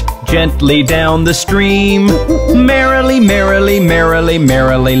boat gently down the stream. Merrily, merrily, merrily,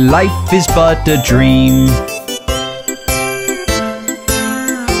 merrily, life is but a dream.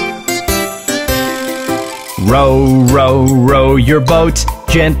 Row, row, row your boat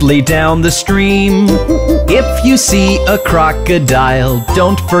gently down the stream. If you see a crocodile,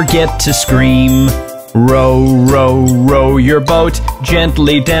 don't forget to scream. Row, row, row your boat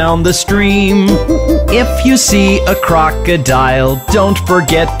gently down the stream. If you see a crocodile, don't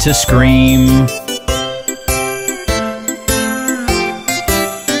forget to scream.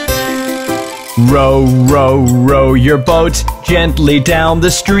 Row, row, row your boat gently down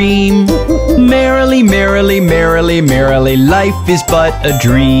the stream. Merrily, merrily, merrily, merrily, life is but a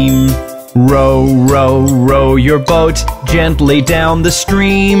dream. Row, row, row your boat gently down the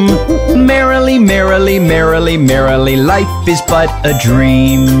stream. Merrily, merrily, merrily, merrily, life is but a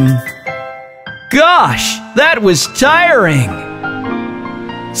dream. Gosh, that was tiring!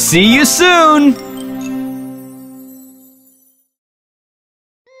 See you soon!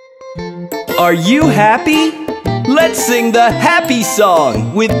 Are you happy? Let's sing the happy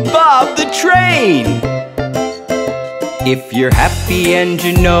song with Bob the Train! If you're happy and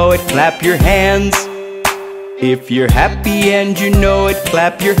you know it, clap your hands. If you're happy and you know it,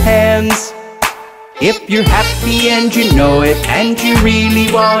 clap your hands. If you're happy and you know it, and you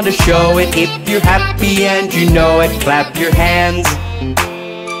really want to show it. If you're happy and you know it, clap your hands.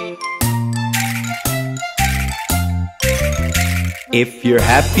 If you're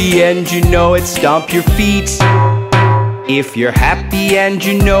happy and you know it, stomp your feet. If you're happy and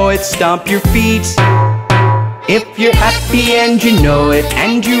you know it, stomp your feet. If you're happy and you know it,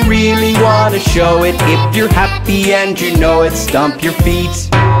 and you really want to show it. If you're happy and you know it, stomp your feet.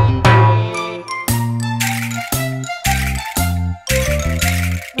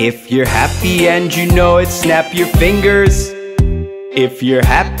 If you're happy and you know it, snap your fingers. If you're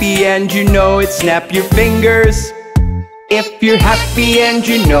happy and you know it, snap your fingers. If you're happy and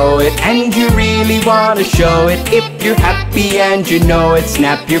you know it, and you really want to show it. If you're happy and you know it,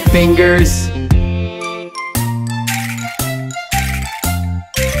 snap your fingers.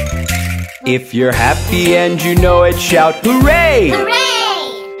 If you're happy and you know it, shout hooray!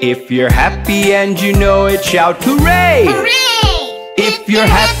 Hooray! If you're happy and you know it, shout hooray! Hooray! If you're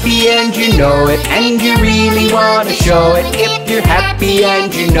happy and you know it, and you really want to show it. If you're happy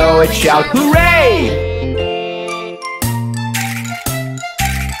and you know it, shout hooray!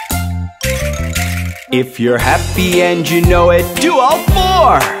 If you're happy and you know it, do all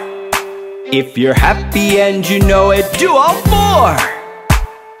four! If you're happy and you know it, do all four!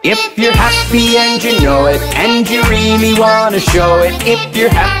 If you're happy and you know it, and you really want to show it. If you're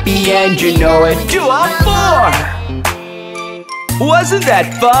happy and you know it, do all four! Wasn't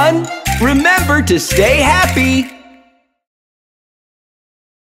that fun? Remember to stay happy!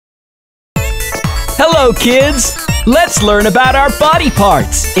 Hello, kids! Let's learn about our body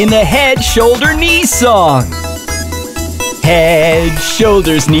parts in the head, shoulder, knees song. Head,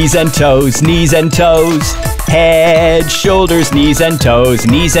 shoulders, knees and toes, knees and toes. Head, shoulders, knees and toes,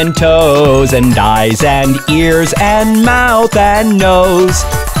 knees and toes. And eyes and ears and mouth and nose.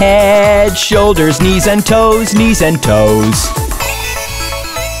 Head, shoulders, knees and toes, knees and toes.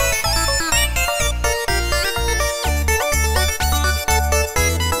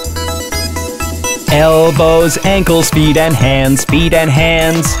 Elbows, ankles, feet and hands, feet and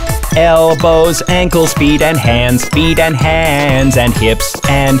hands. Elbows, ankles, feet and hands, and hips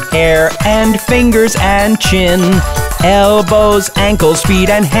and hair and fingers and chin. Elbows, ankles, feet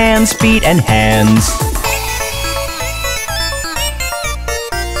and hands,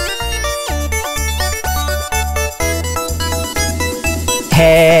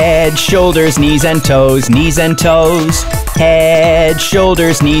 Head, shoulders, knees and toes, Head,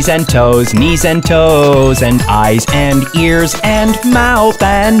 shoulders, knees and toes, and eyes and ears and mouth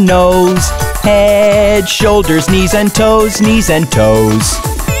and nose. Head, shoulders, knees and toes,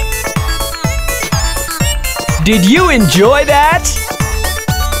 Did you enjoy that?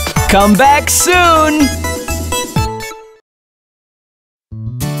 Come back soon!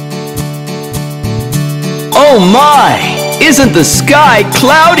 Oh my! Isn't the sky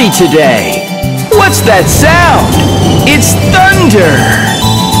cloudy today? What's that sound? It's thunder!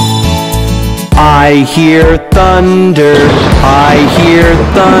 I hear thunder, I hear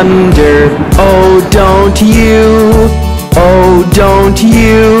thunder. Oh, don't you, oh, don't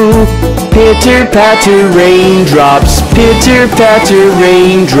you. Pitter-patter raindrops, pitter-patter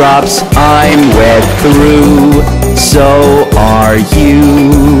raindrops. I'm wet through, so are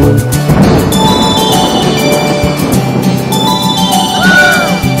you.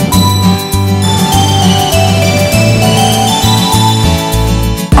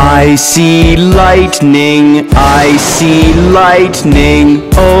 I see lightning, I see lightning.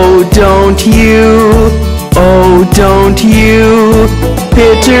 Oh, don't you, oh, don't you.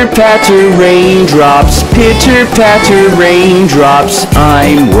 Pitter-patter raindrops, pitter-patter raindrops.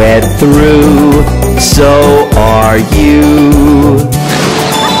 I'm wet through, so are you.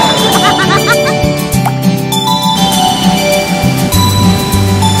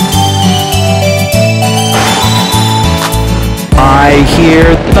 I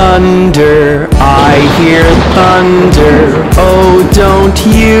hear thunder, I hear thunder. Oh, don't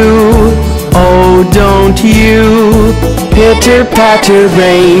you, oh, don't you. Pitter-patter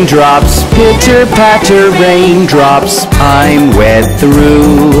raindrops, pitter-patter raindrops. I'm wet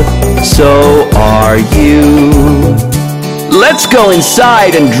through, so are you. Let's go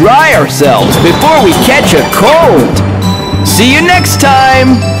inside and dry ourselves before we catch a cold. See you next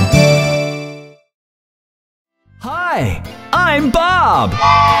time! Hi! I'm Bob!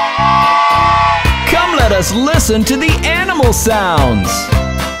 Come let us listen to the animal sounds!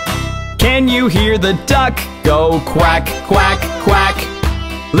 Can you hear the duck go quack, quack, quack?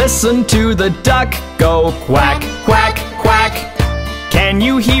 Listen to the duck go quack, quack, quack. Can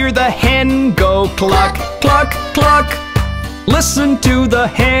you hear the hen go cluck, cluck, cluck? Listen to the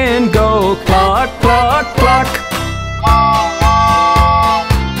hen go cluck, cluck, cluck.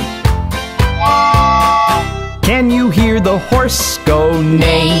 Can you hear the horse go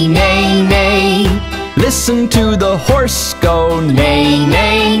neigh, neigh, neigh? Listen to the horse go neigh,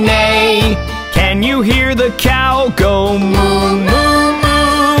 neigh, neigh. Can you hear the cow go moo, moo,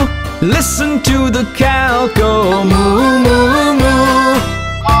 moo? Listen to the cow go moo, moo, moo.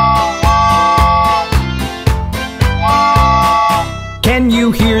 Can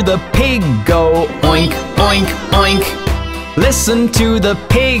you hear the pig go oink, oink, oink? Listen to the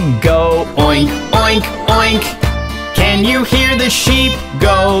pig go oink, oink, oink. Can you hear the sheep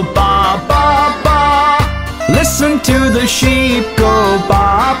go ba, ba, ba? Listen to the sheep go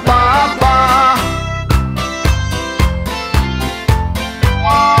ba, ba, ba.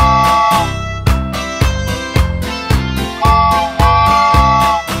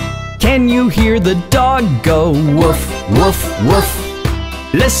 Can you hear the dog go woof, woof, woof?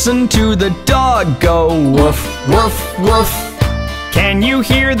 Listen to the dog go woof, woof, woof. Can you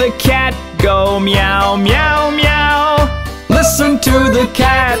hear the cat go meow, meow, meow? Listen to the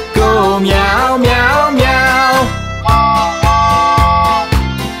cat go meow, meow, meow.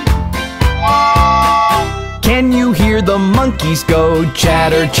 Can you hear the monkeys go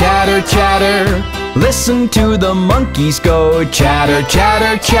chatter, chatter, chatter? Listen to the monkeys go chatter,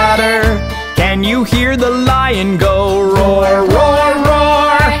 chatter, chatter. Can you hear the lion go roar, roar,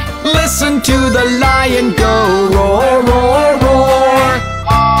 roar? Listen to the lion go roar, roar, roar.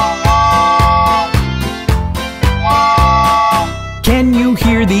 Can you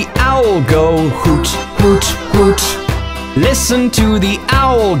hear the owl go hoot, hoot, hoot? Listen to the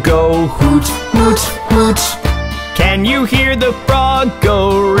owl go hoot, hoot, hoot. Can you hear the frog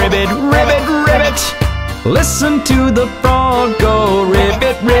go ribbit, ribbit, ribbit? Listen to the frog go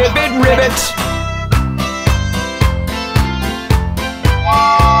ribbit, ribbit, ribbit.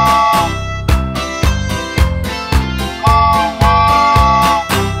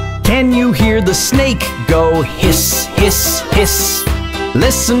 Can you hear the snake go hiss, hiss, hiss?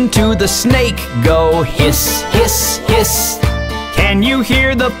 Listen to the snake go hiss, hiss, hiss. Can Can you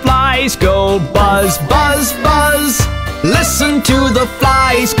hear the flies go buzz, buzz, buzz? Listen to the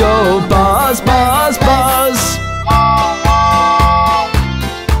flies go buzz, buzz, buzz.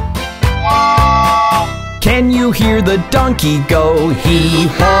 Can you hear the donkey go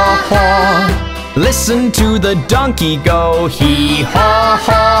hee-haw-haw? Listen to the donkey go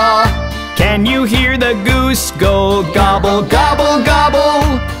hee-haw-haw. Can you hear the goose go gobble, gobble,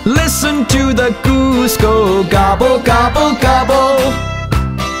 gobble? Listen to the goose go gobble, gobble, gobble.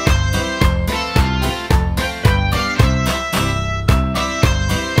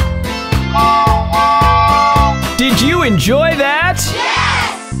 Did you enjoy that?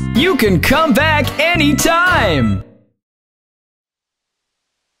 Yes! You can come back anytime!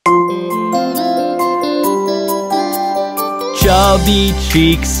 Chubby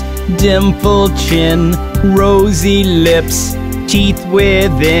cheeks, dimpled chin, rosy lips, teeth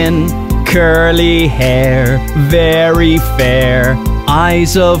within, curly hair, very fair,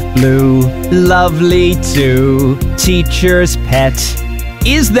 eyes of blue, lovely too, teacher's pet.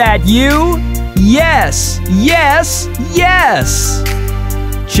 Is that you? Yes, yes, yes!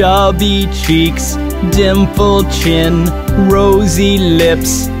 Chubby cheeks, dimpled chin, rosy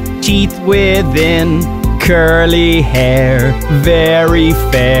lips, teeth within, curly hair, very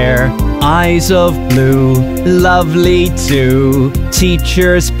fair, eyes of blue, lovely too,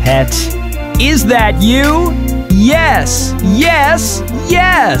 teacher's pet. Is that you? Yes, yes,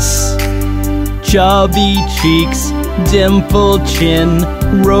 yes! Chubby cheeks, dimpled chin,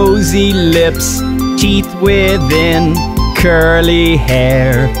 rosy lips, teeth within, curly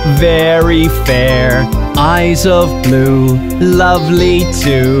hair, very fair, eyes of blue, lovely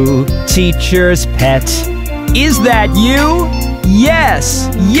too, teacher's pet. Is that you? Yes,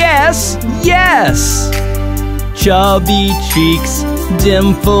 yes, yes! Chubby cheeks,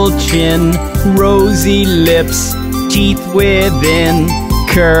 dimpled chin, rosy lips, teeth within,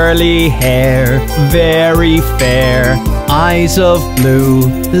 curly hair, very fair, eyes of blue,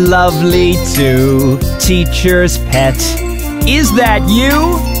 lovely too, teacher's pet. Is that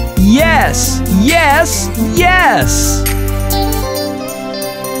you? Yes, yes, yes!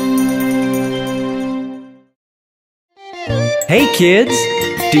 Hey kids,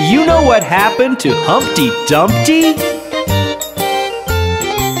 do you know what happened to Humpty Dumpty?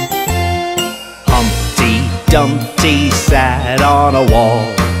 Humpty Dumpty sat on a wall.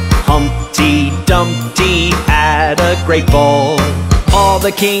 Humpty Dumpty had a great ball. All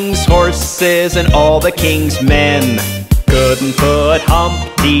the king's horses and all the king's men couldn't put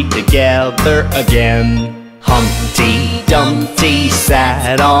Humpty together again. Humpty Dumpty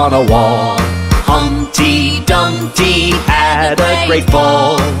sat on a wall. Humpty Dumpty had a great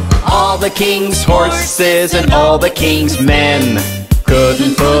ball. All the king's horses and all the king's men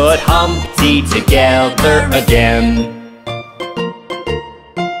couldn't put Humpty together again.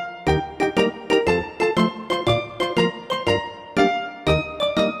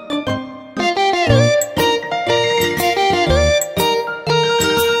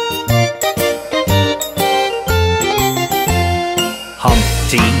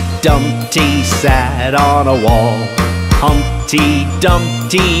 Humpty Dumpty sat on a wall. Humpty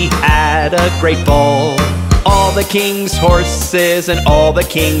Dumpty had a great ball. All the king's horses and all the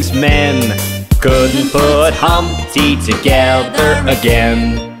king's men couldn't put Humpty together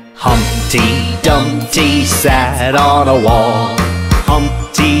again. Humpty Dumpty sat on a wall.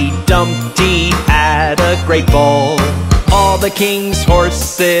 Humpty Dumpty had a great ball. All the king's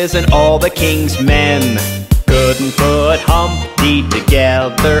horses and all the king's men couldn't put Humpty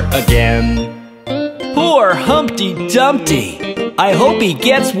together again. Poor Humpty Dumpty! I hope he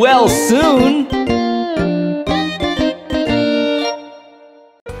gets well soon!